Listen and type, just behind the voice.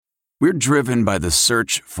We're driven by the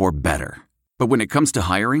search for better. But when it comes to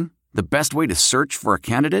hiring, the best way to search for a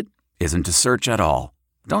candidate isn't to search at all.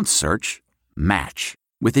 Don't search. Match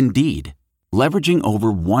with Indeed. Leveraging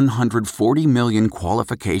over 140 million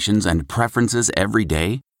qualifications and preferences every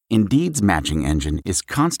day, Indeed's matching engine is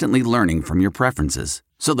constantly learning from your preferences.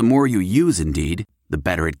 So the more you use Indeed, the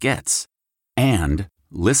better it gets. And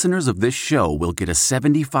listeners of this show will get a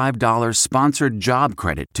 $75 sponsored job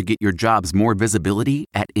credit to get your jobs more visibility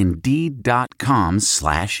at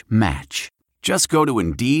Indeed.com/match. Just go to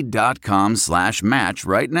Indeed.com/match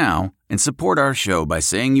right now and support our show by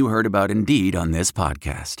saying you heard about Indeed on this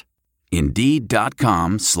podcast.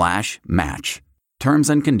 Indeed.com/match. Terms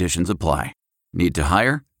and conditions apply. Need to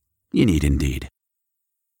hire? You need Indeed.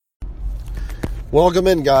 Welcome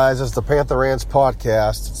in, guys. It's the Panther Rants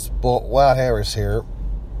podcast. It's Wyatt Harris here.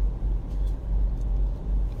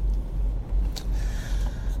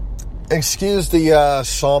 Excuse the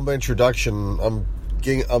somber introduction. I'm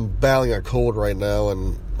battling a cold right now,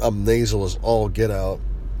 and I'm nasal as all get out.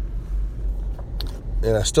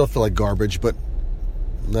 And I still feel like garbage, but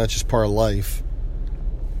that's just part of life.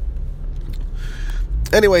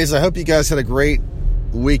 Anyways, I hope you guys had a great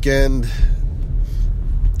weekend.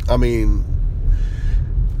 I mean,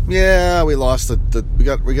 yeah, we lost we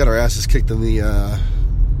got our asses kicked in the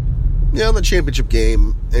in the championship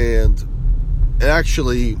game, and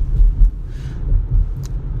actually,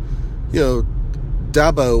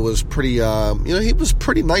 Dabo was pretty, he was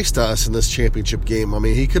pretty nice to us in this championship game. I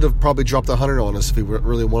mean, he could have probably dropped 100 on us if he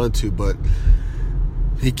really wanted to, but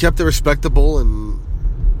he kept it respectable and,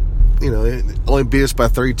 only beat us by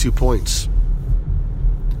 32 points.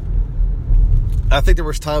 I think there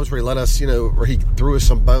was times where he let us, where he threw us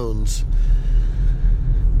some bones.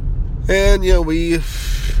 And,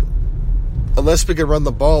 unless we could run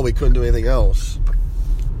the ball, we couldn't do anything else.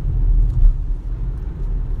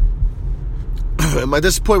 Am I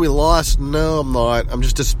disappointed we lost? No, I'm not. I'm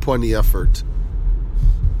just disappointed in the effort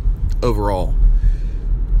overall.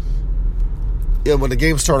 When the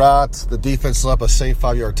game started out, the defense let up a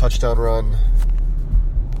 75-yard touchdown run.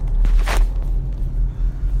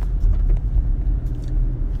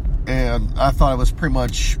 And I thought we were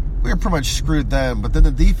pretty much screwed then. But then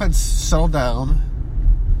the defense settled down.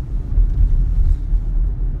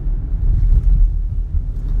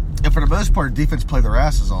 And for the most part, the defense played their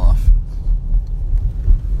asses off.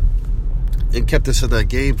 And kept us in that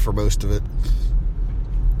game for most of it.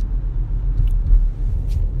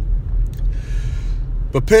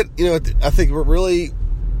 But Pitt, I think what really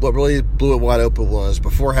blew it wide open was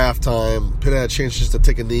before halftime, Pitt had chances to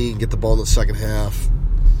take a knee and get the ball in the second half.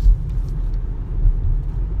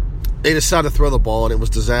 They decided to throw the ball, and it was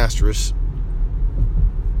disastrous.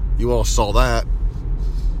 You all saw that.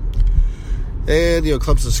 And,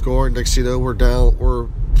 Clemson scored. Next thing you know, we're down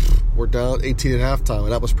 18 at halftime,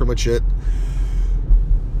 and that was pretty much it.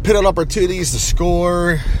 Pitt had opportunities to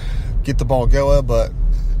score, get the ball going, but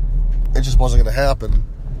it just wasn't going to happen.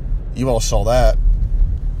 You all saw that.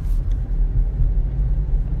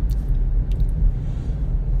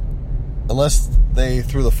 Unless they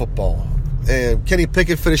threw the football. And Kenny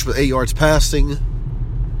Pickett finished with 8 yards passing,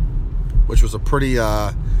 which was a pretty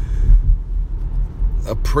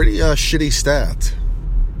shitty stat.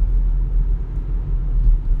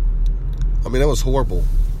 I mean, that was horrible.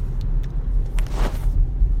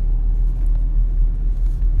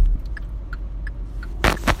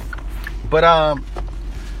 But I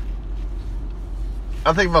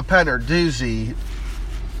think if I'm patting our doozy,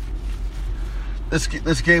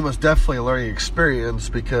 this game was definitely a learning experience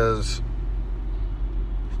because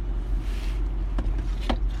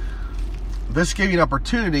this gave you an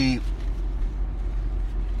opportunity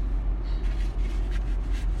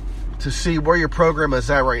to see where your program is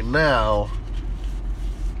at right now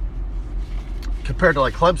compared to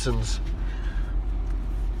like Clemson's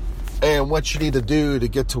and what you need to do to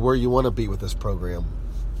get to where you want to be with this program.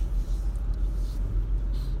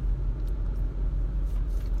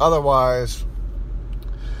 Otherwise,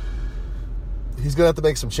 he's going to have to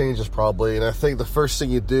make some changes probably. And I think the first thing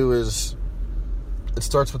you do is it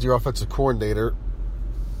starts with your offensive coordinator.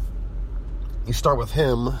 You start with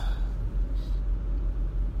him.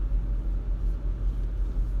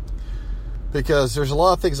 Because there's a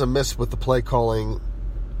lot of things amiss with the play calling.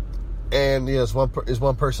 And as one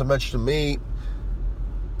person mentioned to me,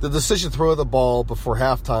 the decision to throw the ball before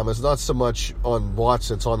halftime is not so much on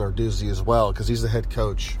Watson, it's on Narduzzi as well, because he's the head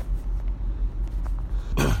coach.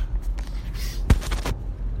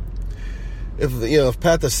 If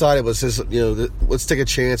Pat decided it was his, let's take a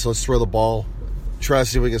chance, let's throw the ball, try to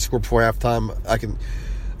see if we can score before halftime, I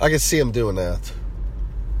can see him doing that.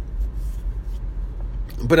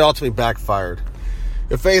 but it ultimately backfired.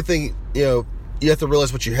 If anything, you have to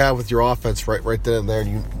realize what you have with your offense right then and there,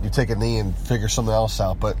 and you take a knee and figure something else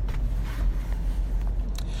out. But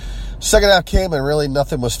second half came and really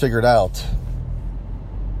nothing was figured out.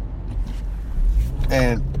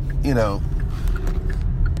 And,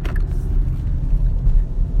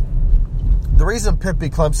 the reason Pitt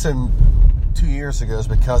beat Clemson 2 years ago is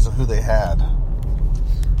because of who they had.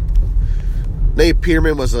 Nate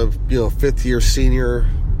Peterman was a fifth-year senior.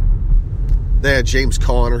 They had James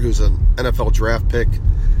Conner, who's an NFL draft pick,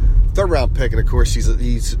 third-round pick, and of course he's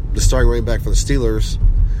the starting running back for the Steelers.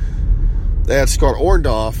 They had Scott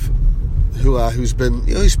Orndorff, who's been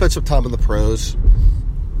he spent some time in the pros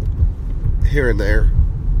here and there.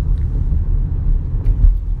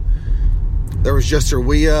 There was Jester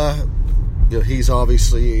Weah. He's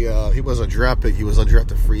obviously he wasn't a draft pick; he was an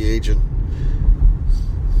undrafted free agent.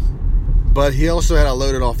 But he also had a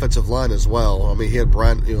loaded offensive line as well. I mean, he had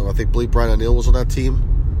Brian. I believe Brian O'Neill was on that team,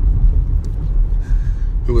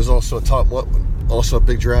 who was also a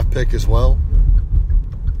big draft pick as well.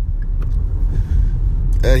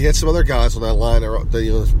 And he had some other guys on that line that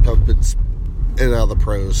have been in and out of the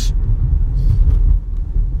pros.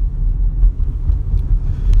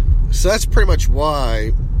 So that's pretty much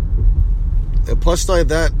why. And plus, not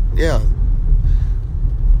that,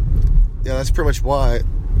 that's pretty much why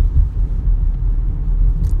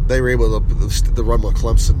they were able to run with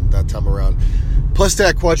Clemson that time around. Plus, they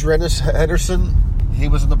had Quadrants Henderson. He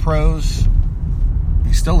was in the pros.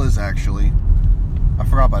 He still is, actually. I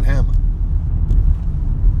forgot about him.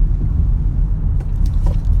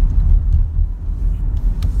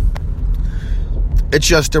 It's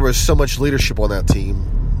just there was so much leadership on that team.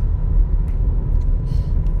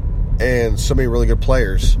 And so many really good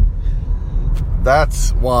players.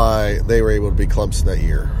 That's why they were able to beat Clemson that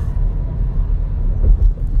year.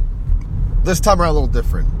 This time around, a little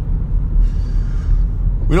different.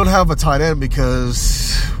 We don't have a tight end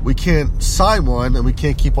because we can't sign one and we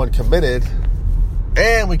can't keep one committed,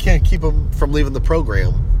 and we can't keep him from leaving the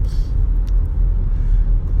program.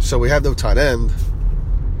 So we have no tight end.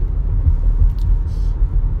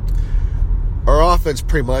 Our offense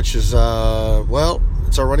pretty much is, it's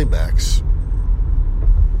our running backs.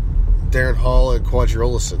 Darren Hall and Quadri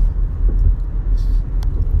Olison.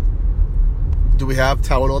 Do we have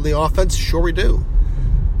talent on the offense? Sure we do.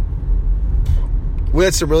 We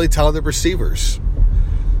had some really talented receivers.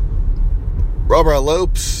 Robert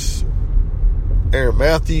Lopes, Aaron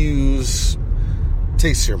Matthews,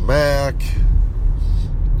 Taysir Mack.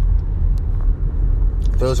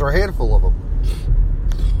 Those are a handful of them.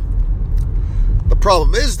 The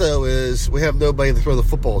problem is we have nobody to throw the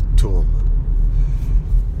football to them.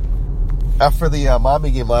 After the Miami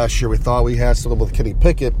game last year, we thought we had something with Kenny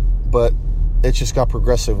Pickett, but it just got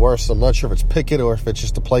progressively worse. I'm not sure if it's Pickett or if it's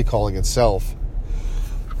just the play calling itself.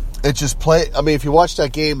 If you watch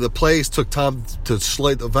that game, the plays took time to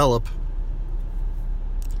slowly develop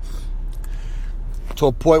to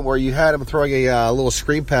a point where you had him throwing a little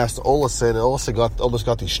screen pass to Olison, and Olison almost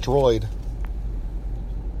got destroyed.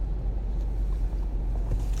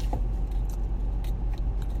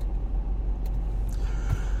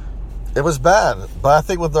 It was bad, but I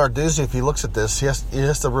think with Narduzzi, if he looks at this, he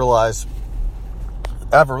has to realize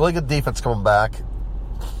I have a really good defense coming back,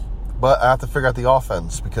 but I have to figure out the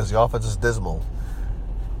offense because the offense is dismal.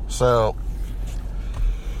 So,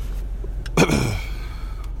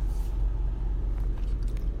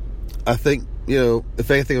 I think,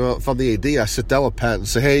 if anything from the AD, I sit down with Pat and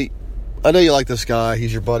say, hey, I know you like this guy,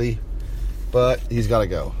 he's your buddy, but he's got to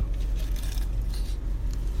go.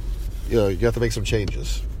 You have to make some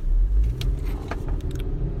changes.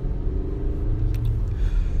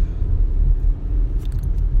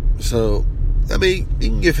 So, you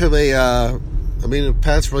can give him if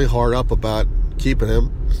Pat's really hard up about keeping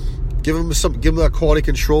him, give him that quality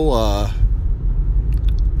control, one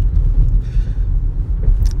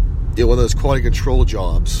of those quality control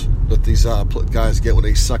jobs that these guys get when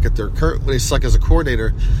they suck as a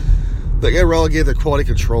coordinator. They get relegated to quality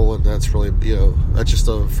control, and that's really, that's just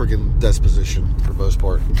a freaking desk position for the most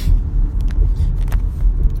part.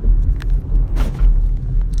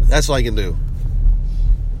 That's all I can do.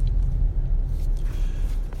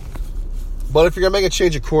 But if you're going to make a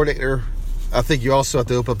change of coordinator, I think you also have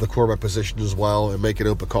to open up the quarterback position as well and make it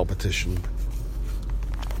open competition.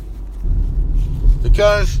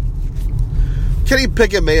 Because Kenny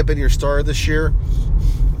Pickett may have been your starter this year,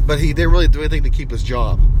 but he didn't really do anything to keep his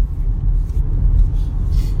job.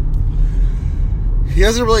 He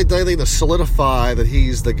hasn't really done anything to solidify that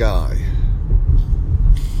he's the guy.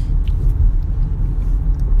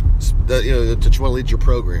 That, to want to lead your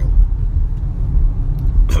program.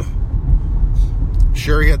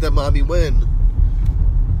 Sure, he had that Miami win.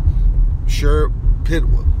 Sure, Pitt,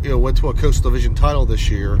 went to a Coastal Division title this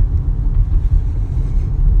year.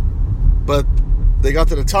 But they got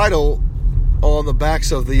to the title on the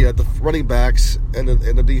backs of the running backs and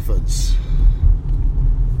the defense.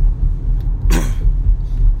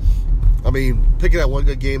 I mean, picking out one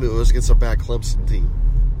good game, it was against a bad Clemson team.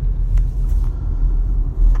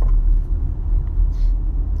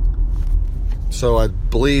 So I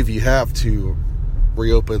believe you have to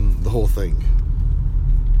reopen the whole thing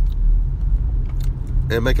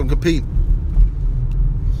and make him compete,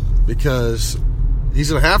 because he's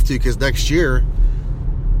going to have to, because next year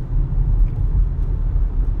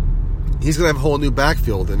he's going to have a whole new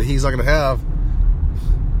backfield, and he's not going to have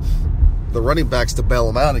the running backs to bail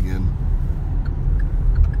him out again.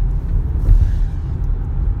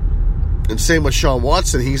 And same with Sean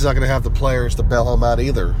Watson, he's not going to have the players to bail him out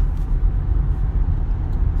either.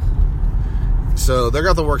 So they're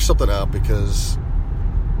going to have to work something out, because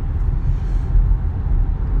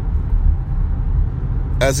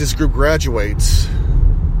as this group graduates,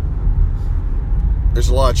 there's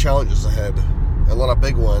a lot of challenges ahead, a lot of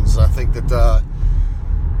big ones. I think that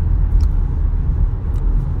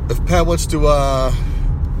if Pat wants to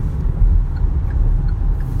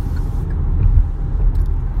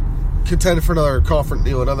contend for another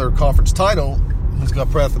conference title, he's going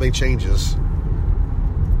to probably have to make changes.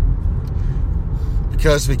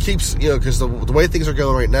 Because if he keeps, because the way things are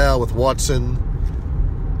going right now with Watson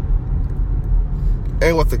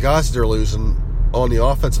and with the guys they're losing on the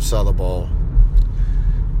offensive side of the ball,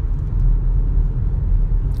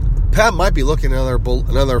 Pat might be looking at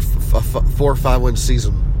another 4 or 5 win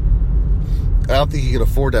season. I don't think he can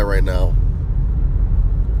afford that right now,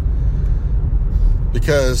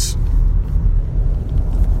 because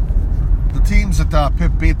the teams that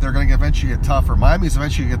Pitt beat, they're going to eventually get tougher. Miami's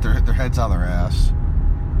eventually going to get their heads out of their ass.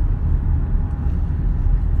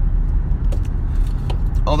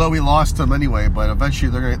 Although we lost them anyway, but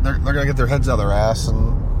eventually they're gonna get their heads out of their ass,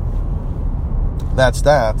 and that's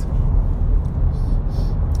that.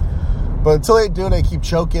 But until they do, they keep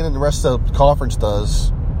choking, and the rest of the conference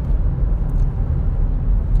does.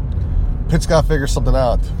 Pitt's got to figure something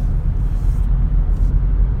out,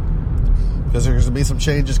 because there's gonna be some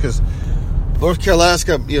changes. Because North Carolina's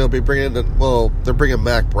gonna, be bringing in. Well, they're bringing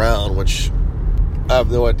Mac Brown, which I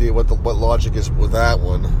have no idea what logic is with that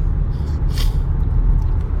one.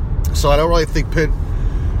 So I don't really think Pitt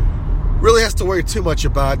really has to worry too much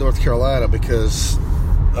about North Carolina because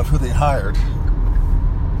of who they hired.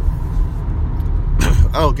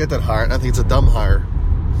 I don't get that hire. I think it's a dumb hire.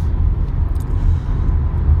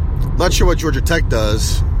 Not sure what Georgia Tech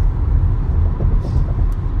does.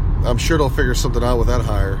 I'm sure they'll figure something out with that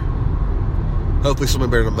hire. Hopefully something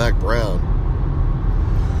better than Mac Brown.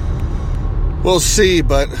 We'll see,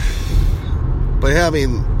 but yeah, I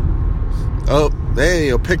mean,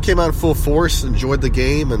 Pitt came out in full force, enjoyed the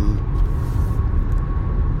game, and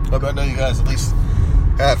I know you guys at least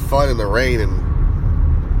had fun in the rain and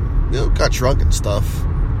got drunk and stuff.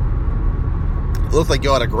 It looked like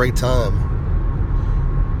you had a great time.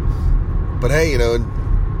 But hey,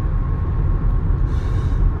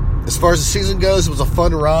 as far as the season goes, it was a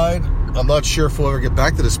fun ride. I'm not sure if we'll ever get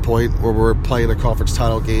back to this point where we're playing a conference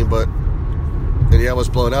title game, it was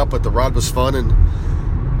blown out, but the ride was fun, and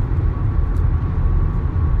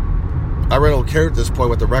I really don't care at this point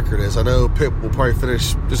what the record is. I know Pitt will probably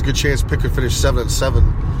finish. There's a good chance Pitt could finish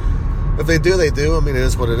 7-7. If they do, they do. I mean, it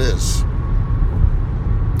is what it is.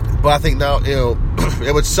 But I think now,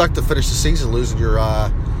 it would suck to finish the season losing your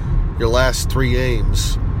last 3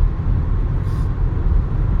 games.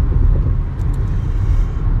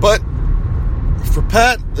 But for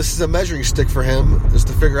Pat, this is a measuring stick for him, is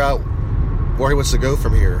to figure out where he wants to go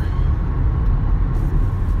from here.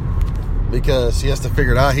 Because he has to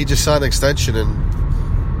figure it out. He just signed an extension, and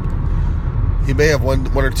he may have one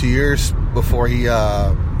or 2 years before he,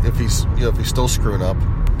 if he's still screwing up.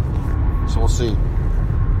 So we'll see.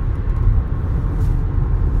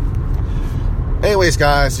 Anyways,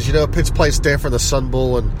 guys, as you know, Pitt's playing Stanford in the Sun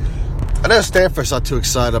Bowl, and I know Stanford's not too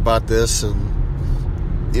excited about this. And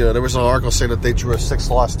there was an article saying that they drew a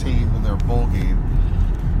 6-loss team in their bowl game.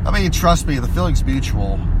 I mean, trust me, the feeling's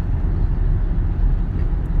mutual.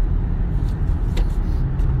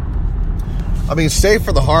 I mean, save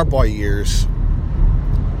for the Harbaugh years,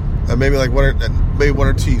 and maybe one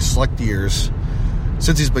or 2 select years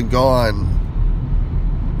since he's been gone.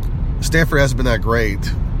 Stanford hasn't been that great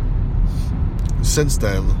since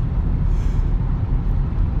then,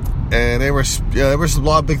 and there was a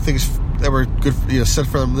lot of big things that were good, said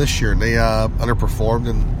for them this year, and they underperformed.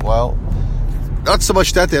 And not so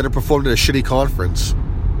much that they underperformed in a shitty conference.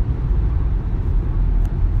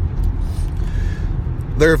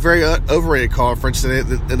 They're a very overrated conference, and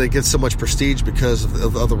they get so much prestige because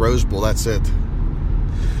of the Rose Bowl. That's it.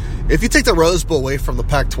 If you take the Rose Bowl away from the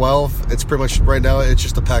Pac-12, it's pretty much, right now, it's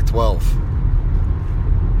just the Pac-12.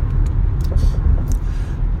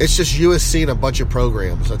 It's just USC and a bunch of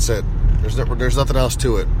programs. That's it. There's nothing else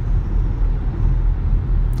to it.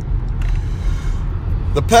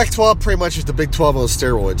 The Pac-12 pretty much is the Big 12 on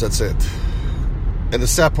steroids. That's it. And the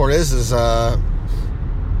sad part is at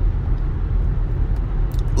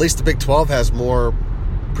least the Big 12 has more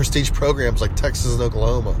prestige programs like Texas and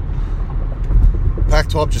Oklahoma.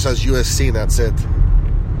 Pac-12 just has USC, and that's it.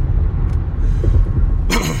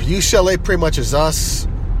 UCLA pretty much is us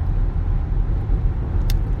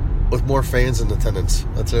with more fans in attendance.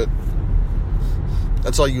 That's it.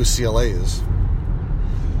 That's all UCLA is.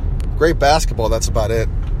 Great basketball, that's about it.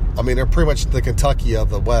 I mean, they're pretty much the Kentucky of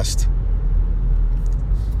the West.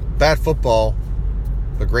 Bad football,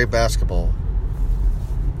 but great basketball.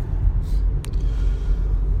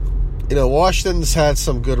 You know, Washington's had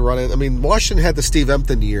some good running. I mean, Washington had the Steve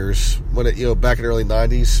Empton years when it, back in the early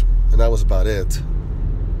 90s, and that was about it.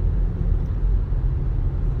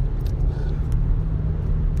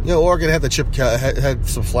 Oregon had had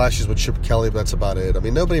some flashes with Chip Kelly, but that's about it. I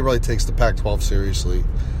mean, nobody really takes the Pac-12 seriously,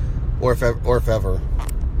 or if ever.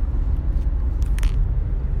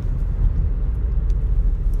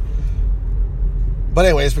 But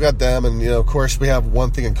anyways, we got them, and of course, we have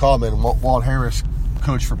one thing in common: Walt Harris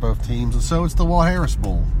coached for both teams, and so it's the Walt Harris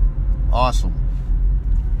Bowl. Awesome.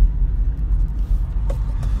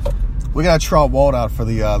 We got to trot Walt out for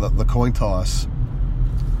the coin toss.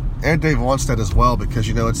 And Dave Wannstedt as well, because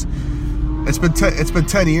it's been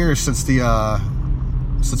 10 years since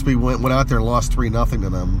since we went out there and lost 3-0 to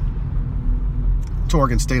them, to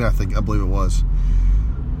Oregon State, I believe it was.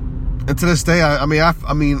 And to this day, I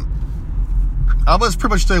was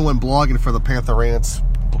pretty much doing one blogging for the Panther Rants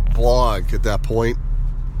blog at that point,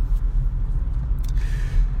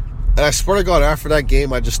 and I swear to God, after that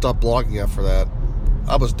game, I just stopped blogging. After that,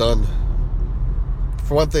 I was done.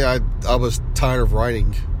 For one thing, I was tired of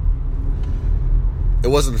writing. It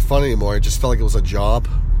wasn't fun anymore. It just felt like it was a job.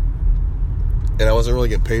 And I wasn't really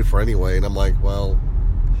getting paid for it anyway. And I'm like, well,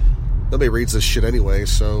 nobody reads this shit anyway,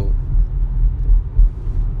 so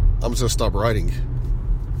I'm just going to stop writing.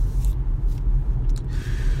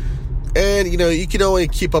 And, you can only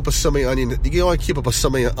keep up with so many onion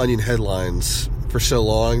headlines for so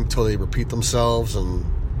long until they repeat themselves, and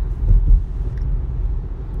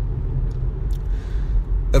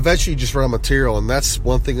eventually you just run out of material. And that's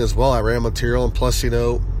one thing as well. I ran out of material, and plus,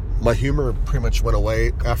 my humor pretty much went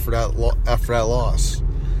away after that loss.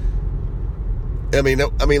 I mean,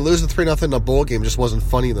 losing 3-0 in a bowl game just wasn't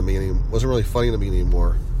funny to me anymore. Wasn't really funny to me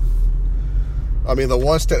anymore. I mean, the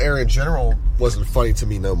Wannstedt era in general wasn't funny to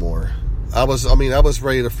me no more. I was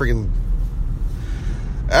ready to friggin',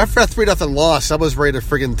 after that 3-0 loss, I was ready to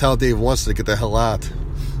friggin' tell Dave Wannstedt to get the hell out.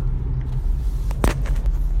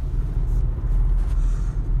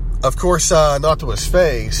 Of course, not to his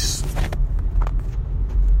face.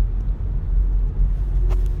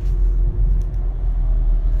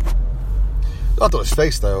 Not to his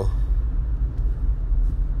face, though.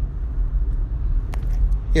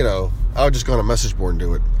 I would just go on a message board and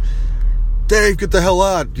do it. Dave, get the hell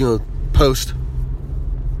out. Post.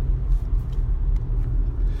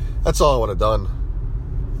 That's all I would have done.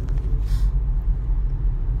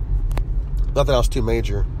 Nothing else too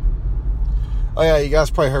major. Oh yeah, you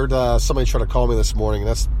guys probably heard somebody try to call me this morning.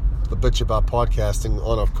 That's the bitch about podcasting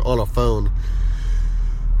on a phone.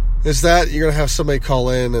 Is that you're gonna have somebody call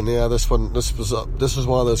in, and this was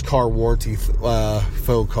one of those car warranty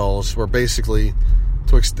phone calls where basically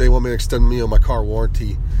they want me to extend me on my car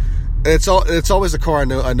warranty, and it's always a car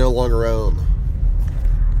I no longer own.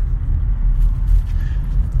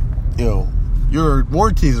 Your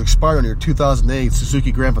warranty is expired on your 2008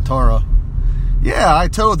 Suzuki Grand Vitara. Yeah, I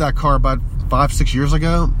totaled that car about 5-6 years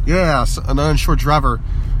ago. Yeah, an uninsured driver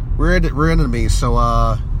rear-ended me. So,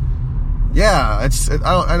 yeah,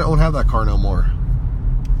 I don't have that car no more.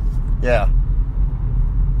 Yeah,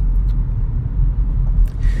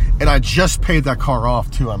 and I just paid that car off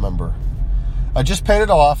too. I remember, I just paid it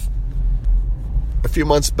off a few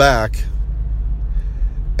months back,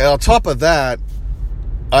 and on top of that,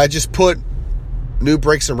 I just put new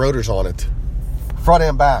brakes and rotors on it, front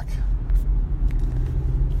and back.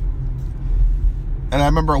 And I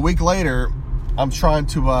remember a week later, I'm trying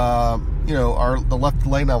to, the left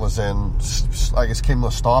lane I was in, I guess came to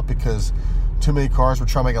a stop because too many cars were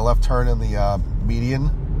trying to make a left turn in the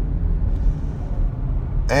median.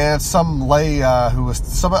 And some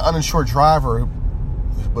uninsured driver who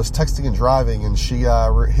was texting and driving, and she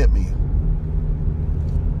hit me.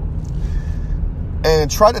 And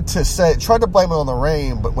tried to blame it on the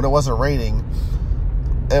rain, but when it wasn't raining,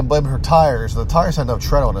 and blamed her tires. The tires had no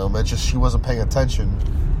tread on them. It's just she wasn't paying attention.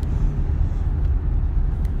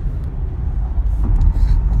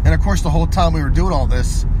 And of course, the whole time we were doing all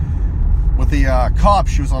this with the cop,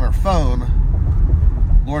 she was on her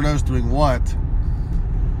phone, Lord knows doing what.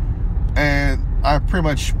 And I pretty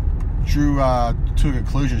much drew to a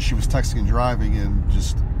conclusion she was texting and driving and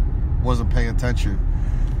just wasn't paying attention.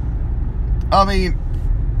 I mean,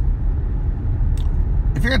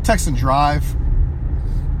 if you're going to text and drive,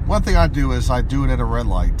 one thing I do is I do it at a red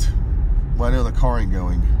light when I know the car ain't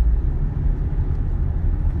going.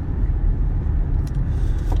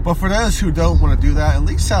 But for those who don't want to do that, at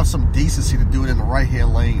least have some decency to do it in the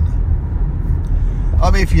right-hand lane.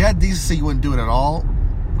 I mean, if you had decency, you wouldn't do it at all,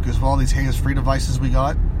 because of all these hands-free devices we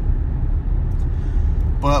got.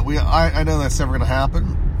 But I know that's never going to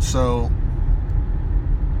happen, so...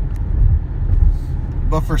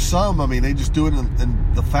 But for some, I mean, they just do it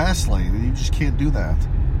in the fast lane, and you just can't do that.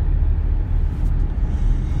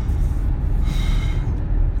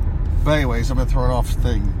 But anyways, I've been thrown off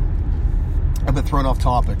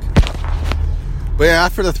topic. But yeah,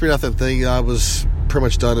 after the 3-0 thing, I was pretty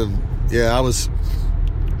much done, and yeah, I was...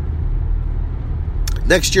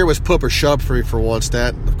 Next year was put or shut up for me for one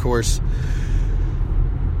stat, of course.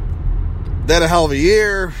 Then a hell of a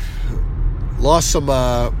year. Lost some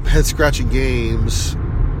head-scratching games.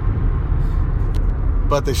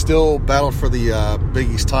 But they still battled for the Big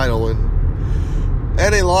East title, and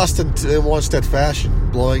they lost in one-step fashion,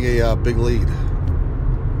 blowing a big lead.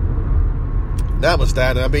 That was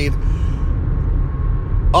that. I mean,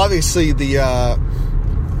 obviously, the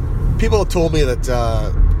people have told me that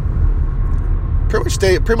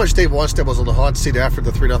pretty much Dave Wannstedt was on the hot seat after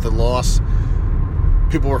the 3-0 loss.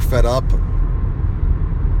 People were fed up.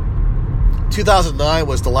 2009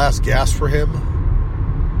 was the last gasp for him.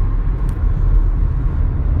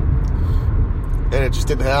 And it just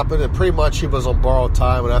didn't happen. And pretty much he was on borrowed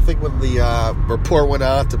time. And I think when the report went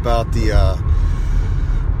out about the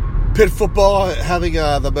Pitt football having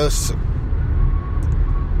the most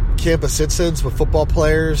campus incidents with football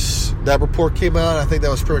players, that report came out. I think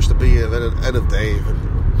that was pretty much the beginning end of Dave.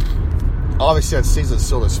 And obviously that season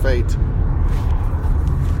sealed his fate.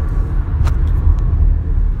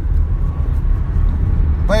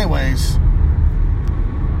 But anyways,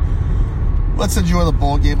 let's enjoy the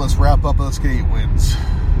bowl game. Let's wrap up and let's get 8 wins.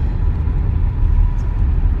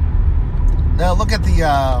 Now look at the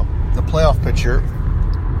playoff picture.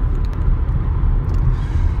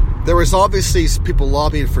 There was obviously people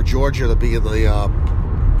lobbying for Georgia to be in the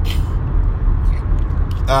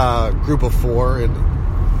group of 4. And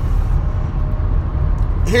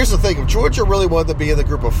here's the thing. If Georgia really wanted to be in the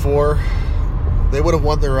group of 4, they would have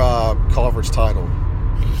won their conference title.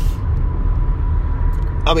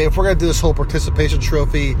 I mean, if we're going to do this whole participation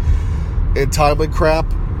trophy entitlement crap,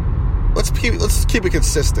 let's keep it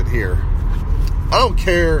consistent here. I don't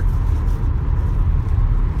care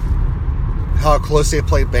how close they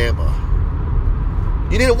played Bama.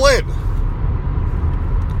 You didn't win.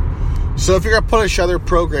 So if you're going to punish other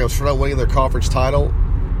programs for not winning their conference title,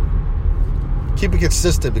 keep it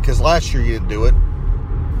consistent, because last year you didn't do it.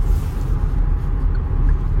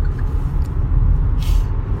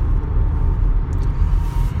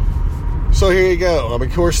 So here you go. I mean,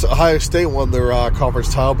 of course, Ohio State won their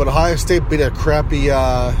conference title, but Ohio State beat a crappy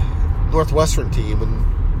Northwestern team, and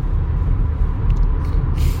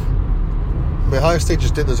I mean, Ohio State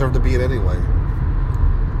just didn't deserve to be it anyway.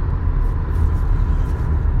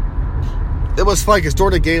 It was funny because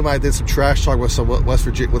during the game I did some trash talk with a West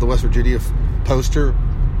Virginia poster,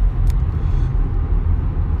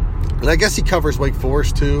 and I guess he covers Wake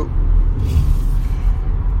Forest too.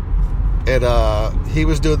 And he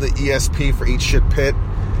was doing the ESP for Eat Shit Pitt.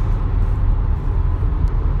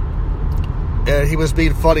 And he was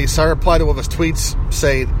being funny. So I replied to one of his tweets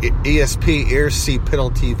saying, ESP, ears see Pitt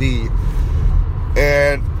on TV.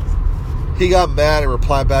 And he got mad and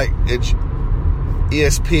replied back,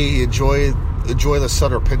 ESP, enjoy the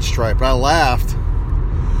Sutter pinstripe. And I laughed.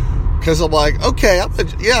 Because I'm like, okay, I'm going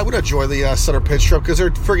to enjoy the Sutter pinstripe, because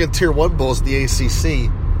they're friggin' Tier 1 Bulls in the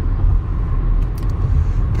ACC.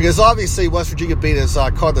 Because obviously West Virginia being as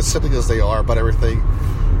condescending as they are about everything.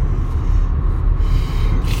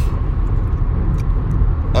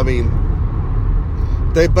 I mean,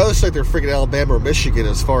 they boast like they're freaking Alabama or Michigan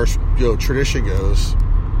as far as tradition goes,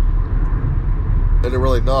 and they're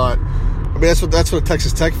really not. I mean, that's what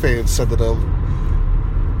Texas Tech fans said to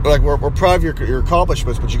them. like we're proud of your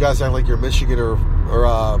accomplishments, but you guys act like you're Michigan or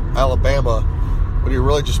Alabama when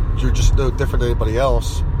you're just no different than anybody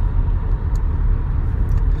else.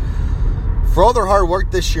 For all their hard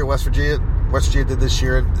work this year, West Virginia did this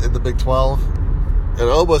year in the Big 12 and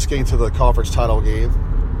almost getting to the conference title game.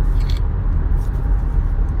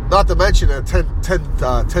 Not to mention a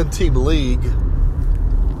 10-team league,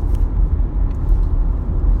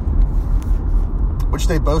 which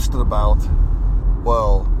they boasted about.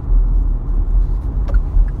 Well,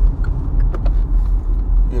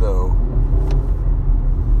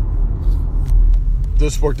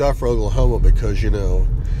 this worked out for Oklahoma because,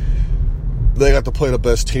 they got to play the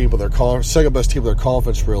best team of their second best team of their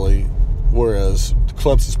conference, really, whereas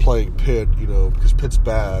Clemson's playing Pitt, because Pitt's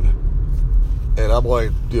bad. And I'm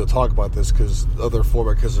going to talk about this because other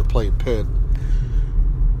format because they're playing Pitt.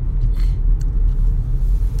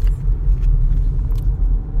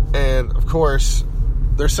 And, of course,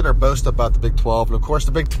 they're sitting there boasting about the Big 12. And, of course,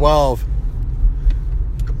 the Big 12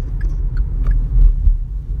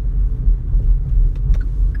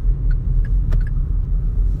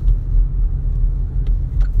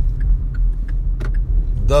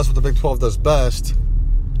 does what the Big 12 does best.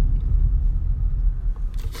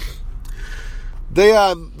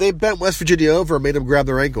 They bent West Virginia over and made them grab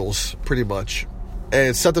their ankles, pretty much,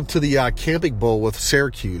 and sent them to the Camping Bowl with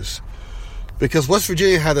Syracuse. Because West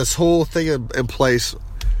Virginia had this whole thing in place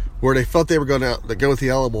where they felt they were going to go with the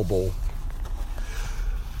Alamo Bowl.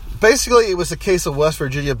 Basically, it was a case of West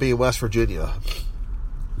Virginia being West Virginia,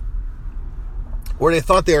 where they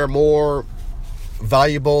thought they were more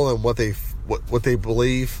valuable than what they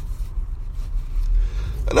believe.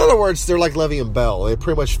 In other words, they're like Levy and Bell. They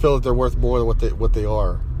pretty much feel that they're worth more than what they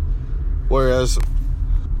are. Whereas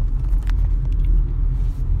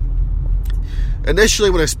initially,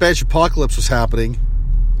 when a Spanish apocalypse was happening,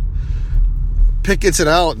 Pitt gets it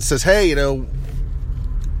out and says, "Hey,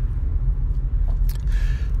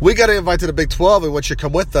 we got to invite to the Big 12. We want you to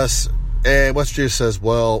come with us." And West Virginia says,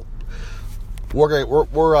 "Well,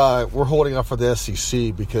 we're holding out for the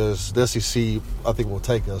SEC because the SEC, I think, will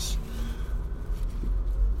take us."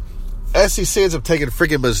 SEC ends up taking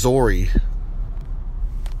friggin' Missouri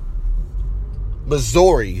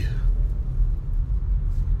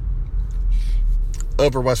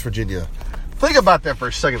over West Virginia. Think about that for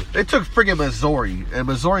a second. They took friggin' Missouri, and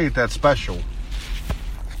Missouri ain't that special.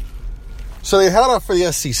 So they held out for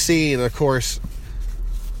the SEC, and of course,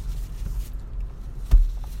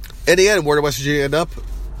 in the end, where did West Virginia end up?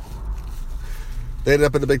 They ended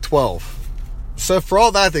up in the Big 12. So for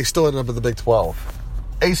all that, they still ended up in the Big 12.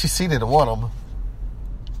 ACC didn't want them.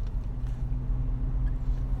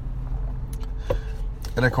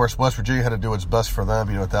 And of course, West Virginia had to do what's best for them,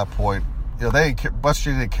 at that point. West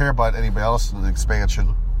Virginia didn't care about anybody else in the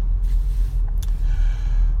expansion.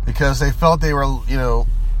 Because they felt they were, going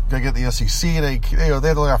to get the SEC, and they had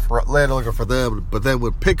to look out for them. But then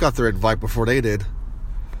when Pitt got their invite before they did,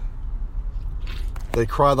 they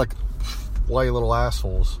cried like whiny little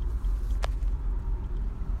assholes.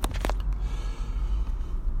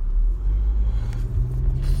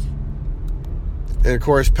 And, of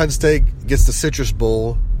course, Penn State gets the Citrus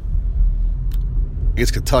Bowl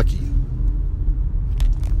against Kentucky.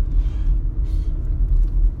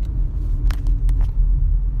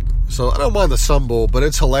 So, I don't mind the Sun Bowl, but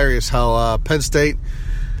it's hilarious how Penn State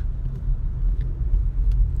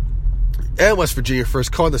and West Virginia, for as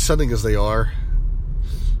condescending as they are,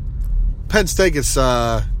 Penn State gets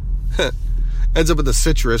ends up in the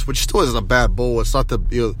Citrus, which still isn't a bad bowl. It's not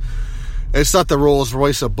it's not the Rolls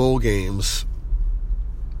Royce of bowl games,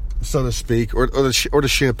 so to speak, or the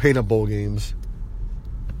Champagne of bowl games.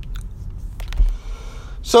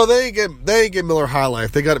 So they get Miller High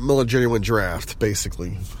Life. They got a Miller Genuine Draft,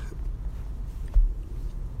 basically.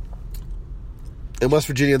 In West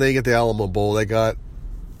Virginia, they get the Alamo Bowl. They got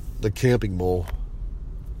the Camping Bowl.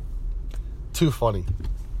 Too funny.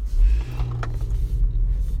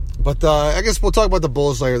 But I guess we'll talk about the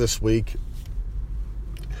Bulls later this week.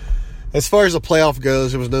 As far as the playoff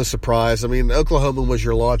goes, it was no surprise. I mean, Oklahoma was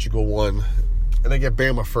your logical one. And they get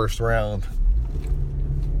Bama first round.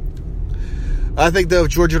 I think, though,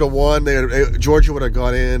 if Georgia would have won, Georgia would have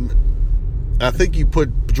got in. I think you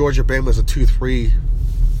put Georgia-Bama as a 2-3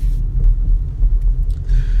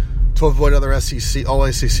 to avoid another all-SEC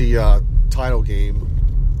title game.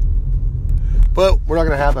 But we're not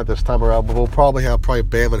going to have that this time around. But we'll probably have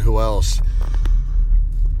Bama and who else.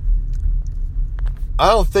 I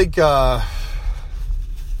don't think I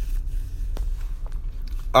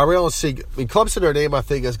really don't see. Clemson or Notre Dame, I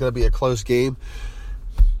think, is going to be a close game.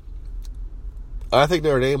 I think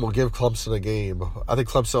Notre Dame will give Clemson a game. I think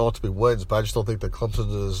Clemson ultimately wins, but I just don't think that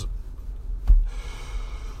Clemson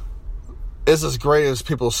is as great as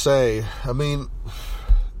people say. I mean,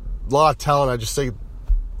 a lot of talent. I just think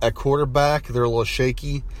at quarterback they're a little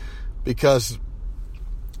shaky because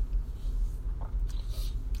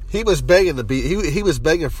he was begging to be. He was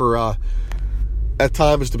begging for at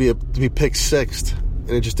times to be picked sixth, and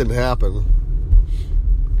it just didn't happen.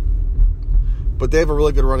 But they have a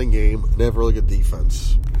really good running game, and they have a really good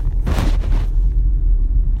defense.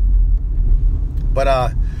 But,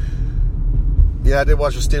 yeah, I did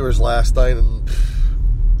watch the Steelers last night, and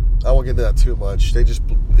I won't get into that too much. They just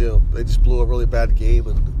blew a really bad game,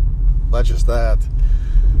 and not just that.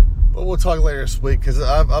 But we'll talk later this week, because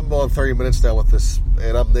I'm on 30 minutes now with this,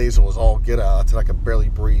 and I'm nasal as all get out, and I can barely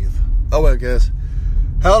breathe. Oh, well, guys.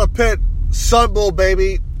 Hell to Pitt, Sun Bowl,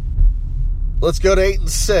 baby. Let's go to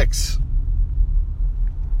 8-6.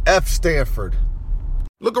 F Stanford.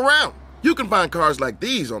 Look around. You can find cars like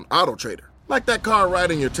these on AutoTrader. Like that car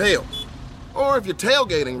riding your tail. Or if you're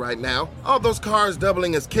tailgating right now, all those cars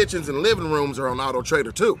doubling as kitchens and living rooms are on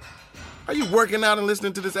AutoTrader too. Are you working out and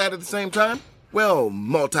listening to this ad at the same time? Well,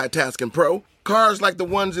 multitasking pro, cars like the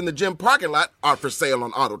ones in the gym parking lot are for sale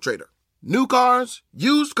on AutoTrader. New cars,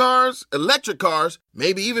 used cars, electric cars,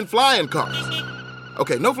 maybe even flying cars.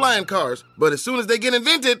 Okay, no flying cars, but as soon as they get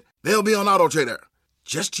invented, they'll be on AutoTrader.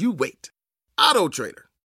 Just you wait. AutoTrader.